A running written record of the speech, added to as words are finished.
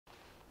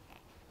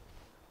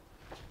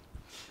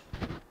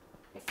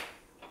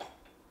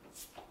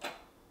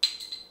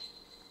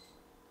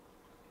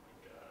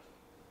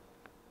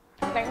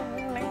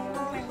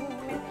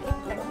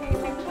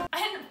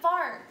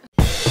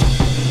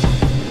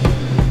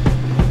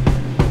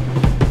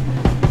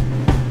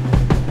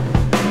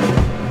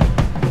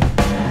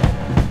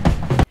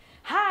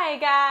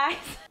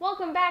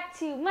welcome back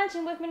to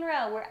Munchin with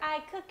Munroe, where I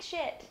cook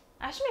shit.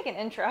 I should make an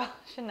intro,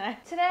 shouldn't I?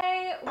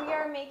 Today we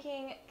are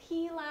making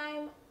key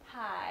lime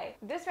pie.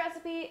 This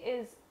recipe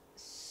is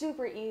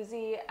super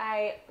easy.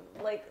 I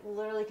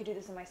literally could do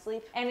this in my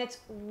sleep, and it's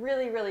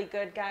really, really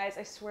good, guys.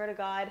 I swear to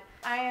God.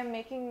 I'm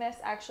making this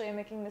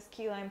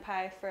key lime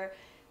pie for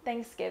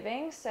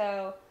Thanksgiving,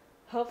 so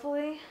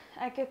hopefully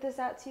I get this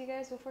out to you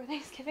guys before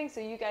Thanksgiving so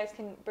you guys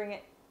can bring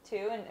it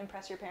too and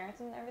impress your parents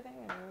and everything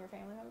and your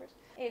family members.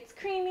 It's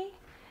creamy,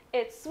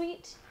 it's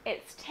sweet,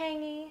 it's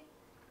tangy,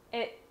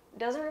 it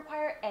doesn't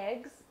require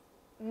eggs,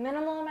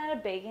 minimal amount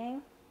of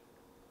baking.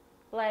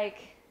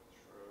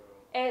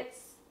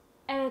 It's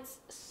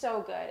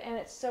so good and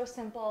it's so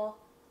simple.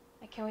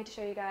 I can't wait to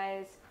show you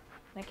guys,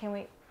 and I can't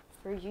wait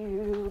for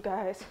you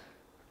guys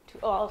to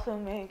also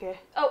make it.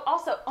 Oh,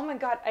 also, oh my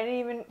God, I didn't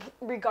even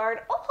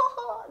regard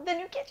the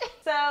new kitchen.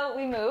 So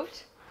we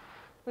moved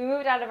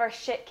out of our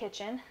shit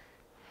kitchen,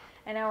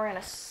 and now we're in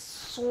a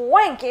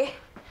swanky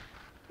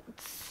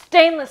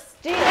stainless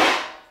steel.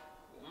 Oh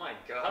my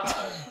God.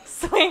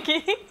 Swanky.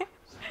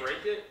 Just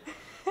break it.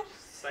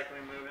 Just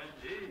cycling move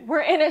in. Gee.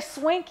 We're in a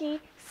swanky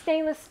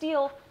stainless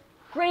steel,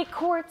 gray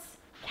quartz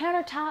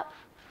countertop,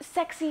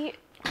 sexy.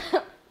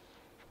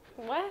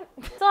 What?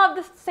 Still have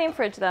the same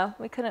fridge though.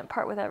 We couldn't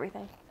part with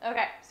everything.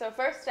 Okay, so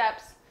first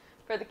steps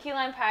for the key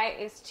lime pie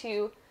is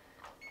to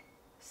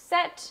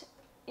set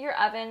your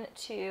oven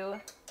to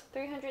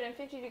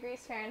 350 degrees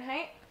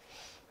Fahrenheit.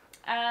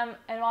 And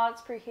while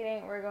it's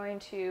preheating, we're going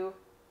to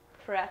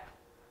prep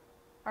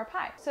our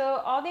pie.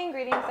 So all the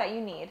ingredients that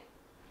you need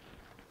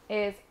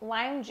is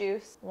lime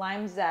juice,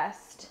 lime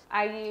zest.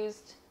 I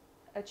used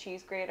a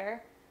cheese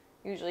grater.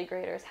 Usually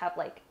graters have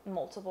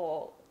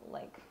multiple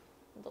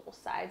little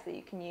sides that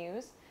you can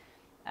use.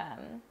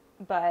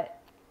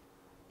 But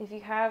if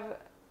you have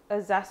a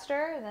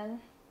zester, then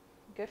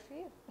good for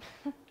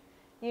you.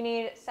 You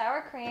need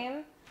sour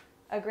cream,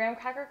 a graham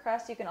cracker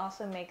crust. You can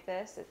also make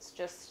this. It's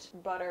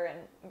just butter and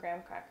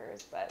graham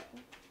crackers, but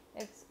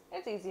it's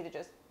easy to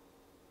just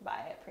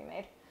buy it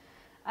pre-made.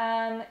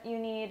 You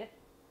need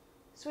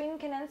sweetened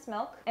condensed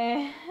milk,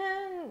 and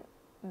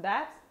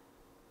that's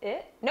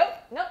it. Nope,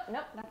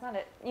 that's not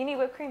it. You need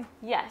whipped cream.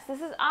 Yes,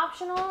 this is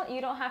optional.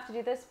 You don't have to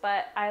do this,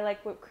 but I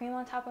like whipped cream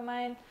on top of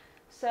mine.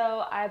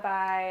 So I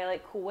buy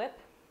Cool Whip,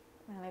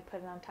 and I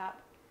put it on top,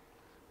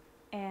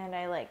 and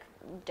I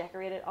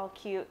decorate it all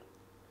cute.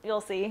 You'll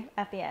see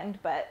at the end,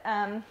 but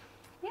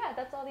yeah,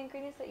 that's all the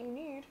ingredients that you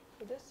need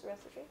for this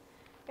recipe.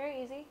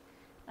 Very easy.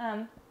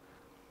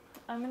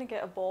 I'm gonna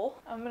get a bowl.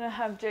 I'm gonna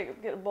have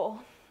Jacob get a bowl.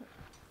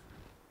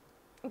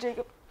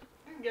 Jacob.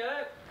 You can get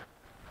it.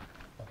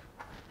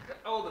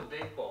 Oh, the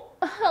big bowl.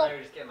 I thought you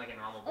were just getting a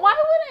normal bowl. Why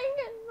would I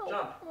get no?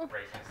 Jump.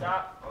 Brace.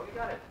 Stop. Oh, you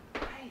got it.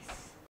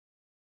 Nice.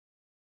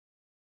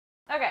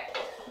 Okay,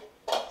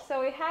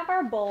 so we have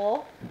our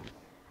bowl.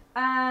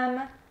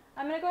 I'm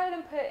gonna go ahead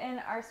and put in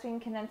our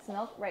sweetened condensed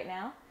milk right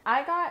now.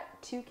 I got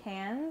 2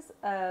 cans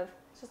of,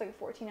 it's just a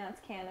 14-ounce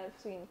can of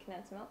sweetened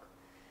condensed milk.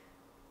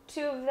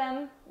 2 of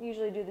them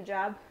usually do the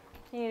job.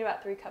 You need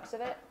about 3 cups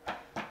of it.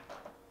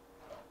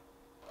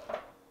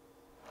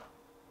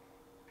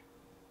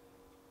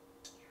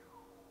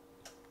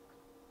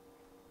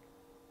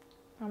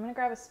 I'm gonna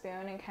grab a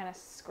spoon and kind of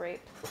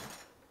scrape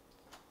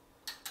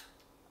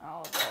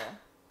all of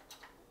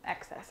the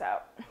excess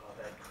out. Oh,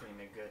 that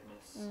creamy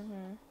goodness.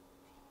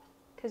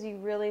 Because you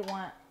really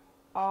want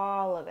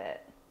all of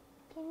it.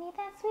 Give me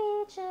that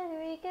sweet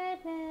sugary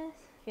goodness.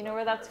 If you know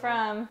where that's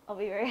from, I'll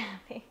be very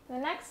happy. The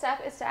next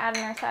step is to add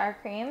in our sour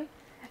cream.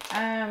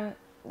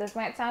 This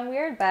might sound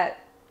weird, but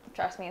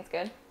trust me, it's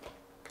good.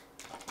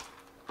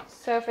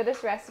 So for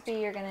this recipe,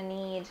 you're gonna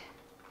need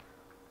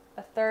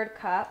a 1/3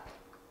 cup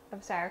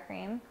of sour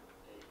cream.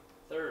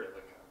 1/3 of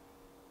a cup.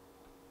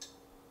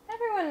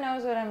 Everyone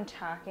knows what I'm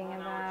talking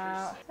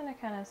about. I'm gonna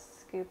kind of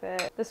scoop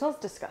it. This smells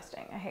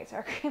disgusting. I hate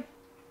sour cream.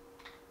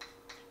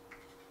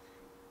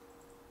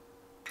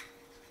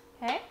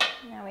 Okay,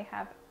 now we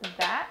have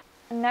that.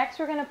 Next,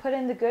 we're gonna put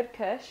in the good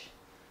kush.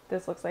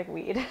 This looks like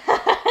weed.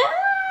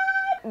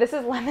 This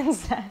is lemon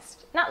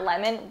zest. Not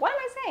lemon, what am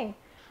I saying?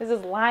 This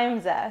is lime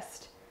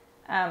zest,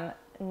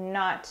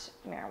 not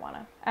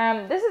marijuana.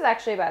 This is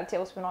actually about a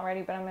tablespoon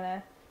already, but I'm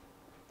gonna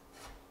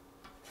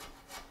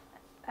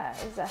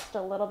zest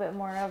a little bit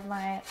more of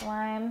my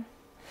lime.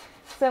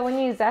 So when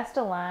you zest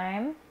a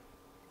lime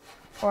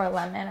or a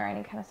lemon or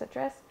any kind of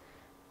citrus,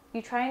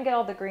 you try and get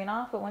all the green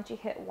off, but once you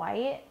hit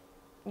white,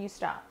 you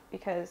stop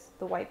because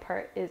the white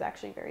part is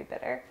actually very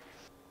bitter.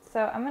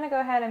 So I'm gonna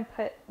go ahead and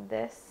put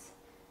this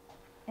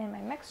in my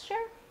mixture.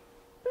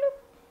 Bloop.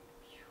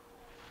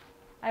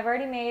 I've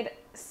already made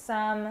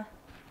some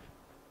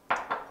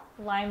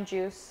lime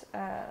juice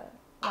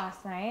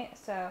last night,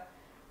 so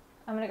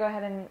I'm gonna go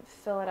ahead and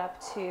fill it up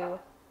to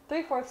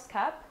 3/4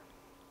 cup.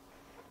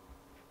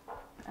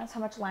 That's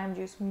how much lime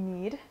juice we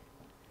need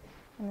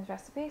in this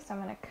recipe. So I'm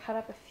gonna cut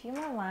up a few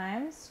more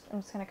limes. I'm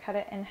just gonna cut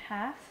it in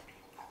half.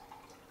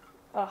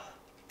 Oh,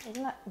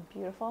 isn't that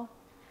beautiful?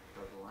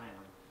 For the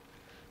lamb.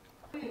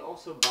 You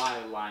also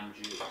buy lime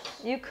juice.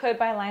 You could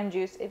buy lime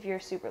juice if you're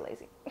super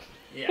lazy.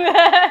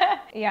 Yeah.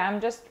 Yeah,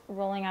 I'm just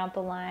rolling out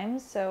the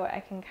limes so I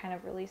can kind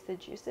of release the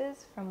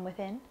juices from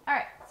within. All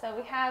right, so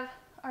we have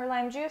our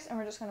lime juice and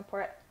we're just gonna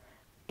pour it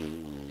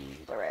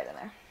right in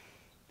there.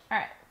 All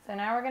right, so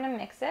now we're gonna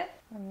mix it.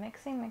 We're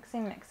mixing,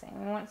 mixing, mixing.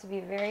 We want it to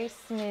be very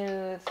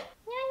smooth. No,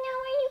 where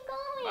are you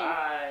going?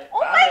 Bye.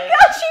 Oh Bye, my bitch.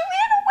 gosh, you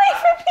ran away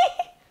from me!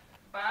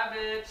 Bye,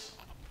 bitch.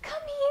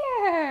 Come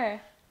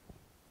here.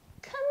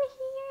 Come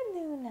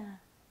here, Luna.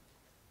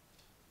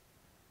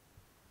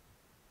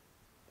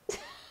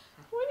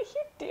 What are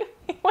you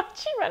doing? Why'd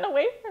you run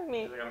away from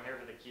me? She's like, I'm here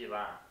for the key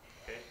lime.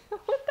 Okay.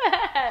 What the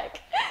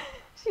heck?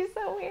 She's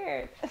so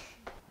weird. That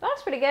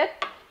looks pretty good.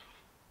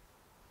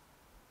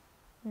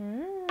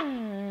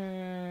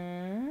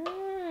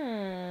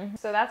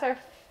 So that's our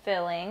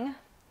filling.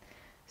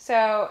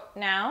 So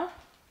now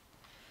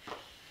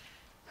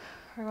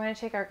we're going to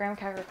take our graham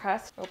cracker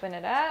crust, open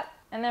it up,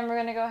 and then we're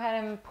going to go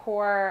ahead and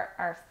pour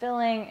our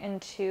filling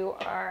into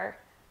our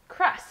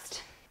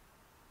crust.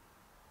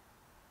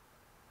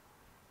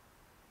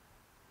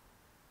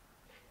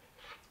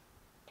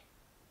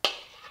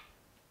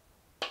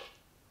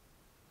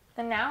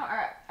 And now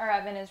our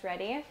oven is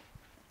ready.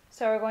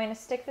 So we're going to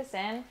stick this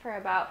in for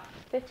about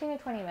 15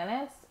 to 20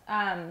 minutes.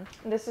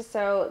 This is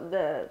so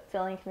the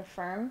filling can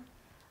firm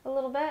a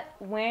little bit.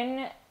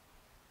 When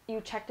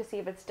you check to see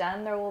if it's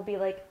done, there will be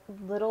like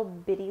little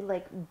bitty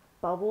like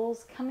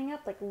bubbles coming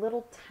up, like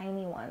little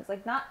tiny ones.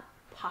 Like not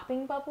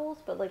popping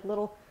bubbles, but like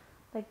little,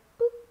 like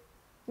boop,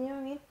 you know what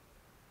I mean?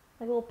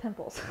 Like little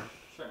pimples.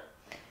 Sure.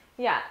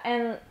 Yeah,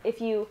 and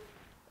if you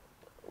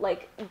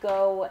like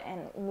go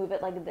and move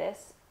it like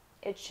this,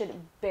 it should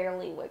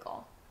barely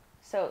wiggle.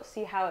 So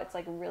see how it's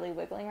like really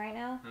wiggling right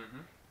now? Mm-hmm.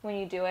 When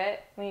you do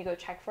it, when you go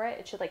check for it,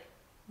 it should like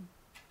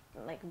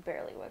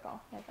barely wiggle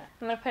like that.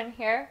 I'm gonna put in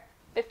here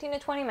 15 to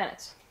 20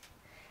 minutes.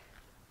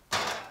 The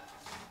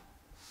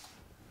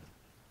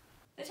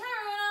timer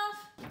went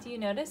off. Do you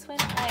notice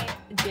when I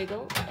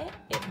jiggle it,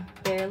 it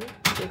barely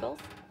jiggles?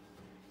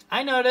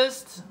 I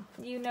noticed.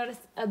 You notice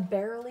a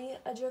barely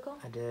a jiggle?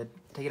 I did.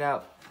 Take it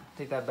out.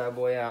 Take that bad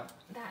boy out.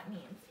 That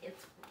means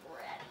it's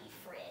ready,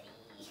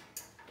 Freddy.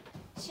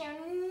 So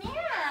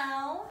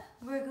now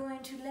we're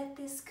going to let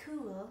this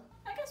cool.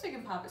 I guess we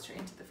can pop it straight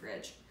into the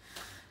fridge.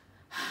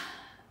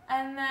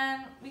 And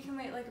then we can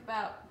wait like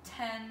about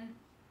 10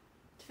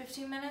 to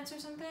 15 minutes or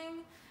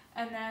something.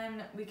 And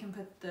then we can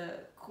put the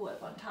Cool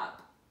Whip on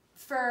top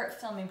for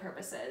filming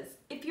purposes.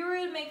 If you were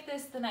to make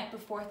this the night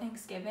before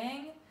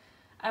Thanksgiving,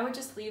 I would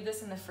just leave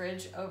this in the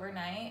fridge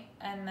overnight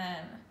and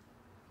then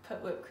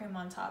put whipped cream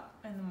on top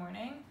in the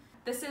morning.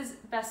 This is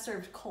best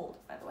served cold,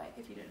 by the way,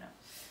 if you didn't know.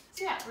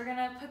 So yeah, we're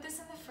gonna put this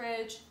in the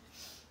fridge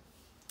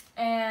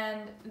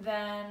and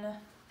then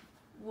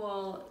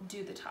we'll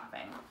do the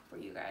topping for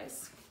you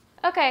guys.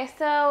 Okay,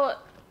 so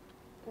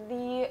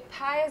the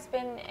pie has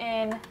been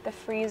in the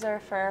freezer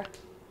for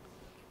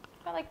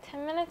about like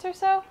 10 minutes or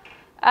so.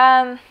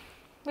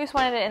 We just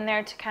wanted it in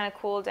there to kind of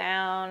cool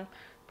down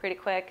pretty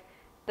quick.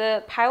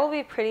 The pie will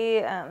be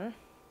pretty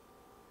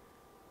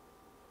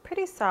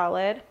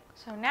solid.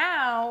 So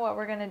now what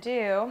we're gonna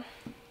do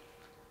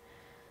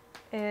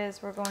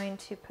is we're going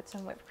to put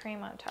some whipped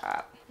cream on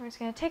top. We're just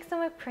gonna take some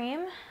whipped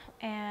cream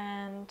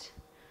and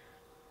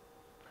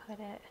put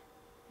it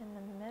in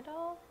the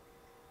middle.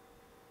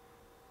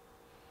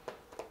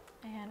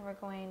 And we're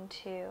going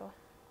to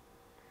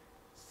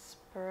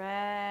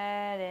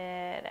spread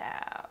it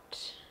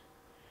out.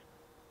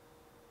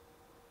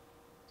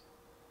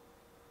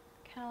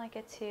 Kind of like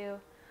it to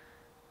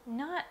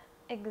not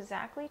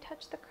exactly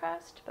touch the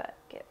crust, but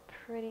get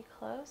pretty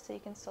close so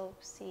you can still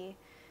see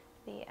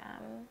the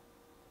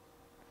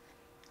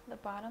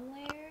bottom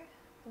layer,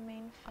 the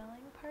main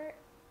filling part.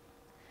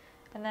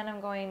 And then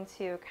I'm going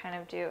to kind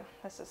of do,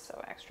 this is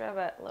so extra,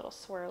 but little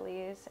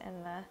swirlies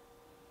in the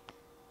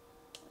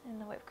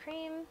whipped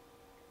cream.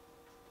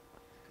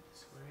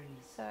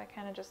 So I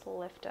kind of just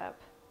lift up.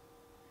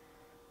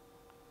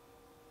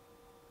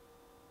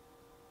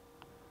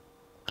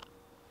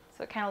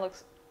 So it kind of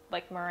looks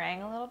like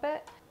meringue a little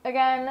bit.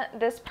 Again,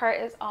 this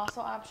part is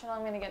also optional.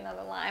 I'm gonna get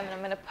another lime and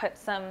I'm gonna put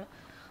some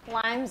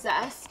lime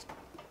zest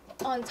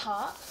on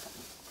top.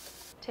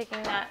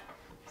 Taking that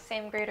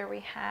same grater we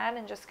had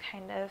and just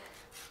kind of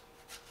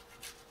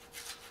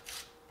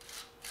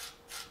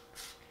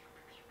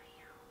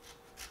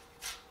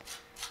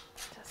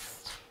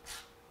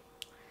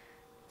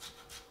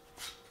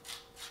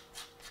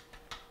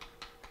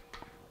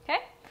okay.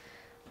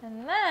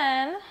 And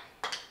then,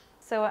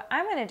 so what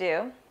I'm gonna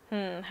do,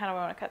 how do I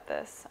want to cut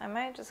this? I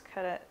might just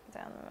cut it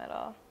down the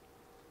middle,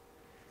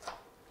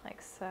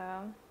 like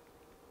so.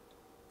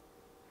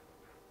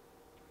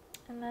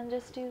 And then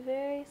just do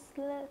very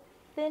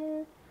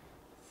thin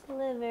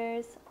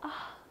slivers.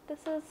 Oh,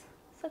 this is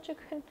such a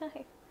good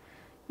knife.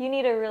 You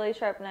need a really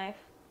sharp knife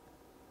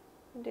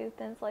to do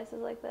thin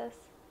slices like this.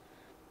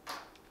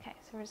 Okay,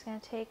 so we're just gonna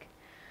take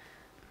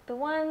the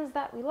ones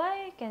that we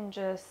like and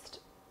just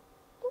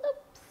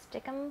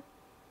stick them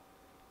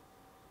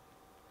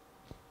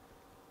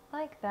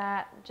like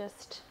that,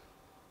 just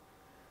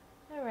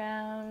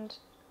around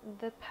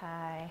the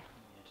pie.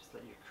 Yeah, just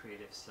Just let your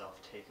creative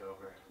self take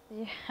over.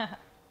 Yeah,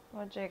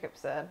 what Jacob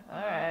said.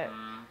 All right.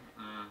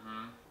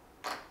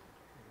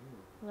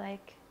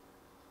 Like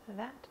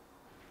that.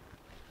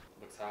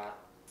 Looks hot.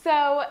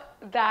 So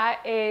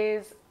that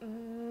is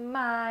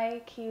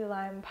my key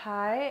lime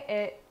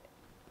pie.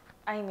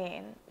 I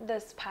mean,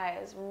 this pie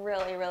is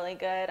really, really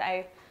good.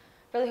 I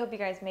really hope you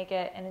guys make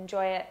it and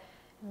enjoy it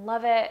and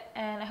love it.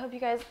 And I hope you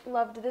guys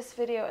loved this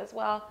video as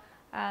well.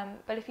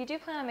 But if you do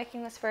plan on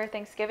making this for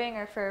Thanksgiving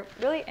or for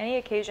really any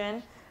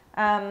occasion,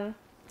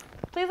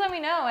 please let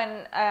me know.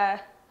 And I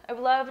would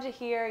love to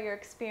hear your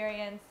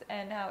experience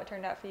and how it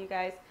turned out for you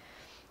guys.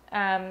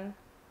 Oh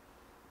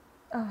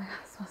my God,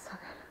 it smells so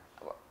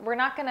good. We're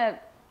not gonna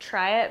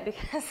try it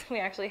because we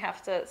actually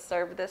have to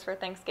serve this for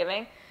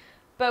Thanksgiving.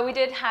 But we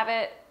did have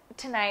it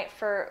tonight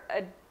for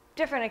a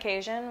different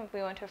occasion.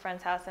 We went to a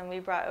friend's house and we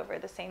brought over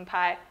the same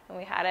pie and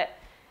we had it.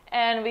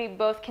 And we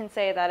both can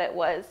say that it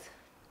was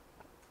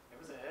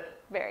a hit.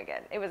 Very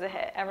good. It was a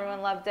hit.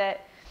 Everyone loved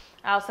it.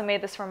 I also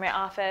made this for my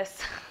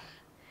office.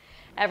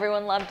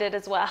 Everyone loved it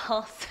as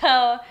well.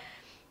 So,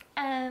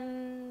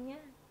 yeah.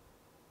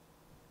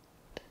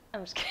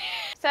 I'm just kidding.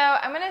 So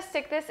I'm gonna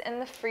stick this in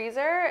the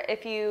freezer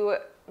if you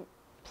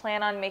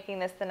plan on making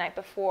this the night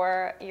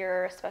before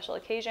your special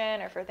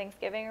occasion or for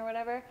Thanksgiving or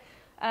whatever.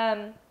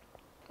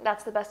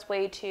 That's the best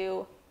way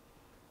to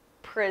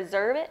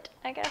preserve it,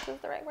 I guess is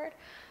the right word.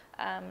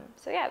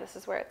 So yeah, this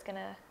is where it's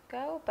gonna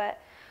go. But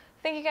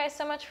thank you guys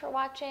so much for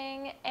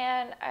watching,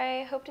 and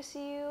I hope to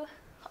see you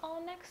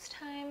all next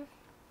time.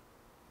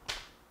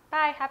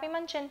 Bye. Happy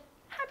Munchin.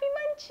 Happy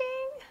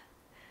munching.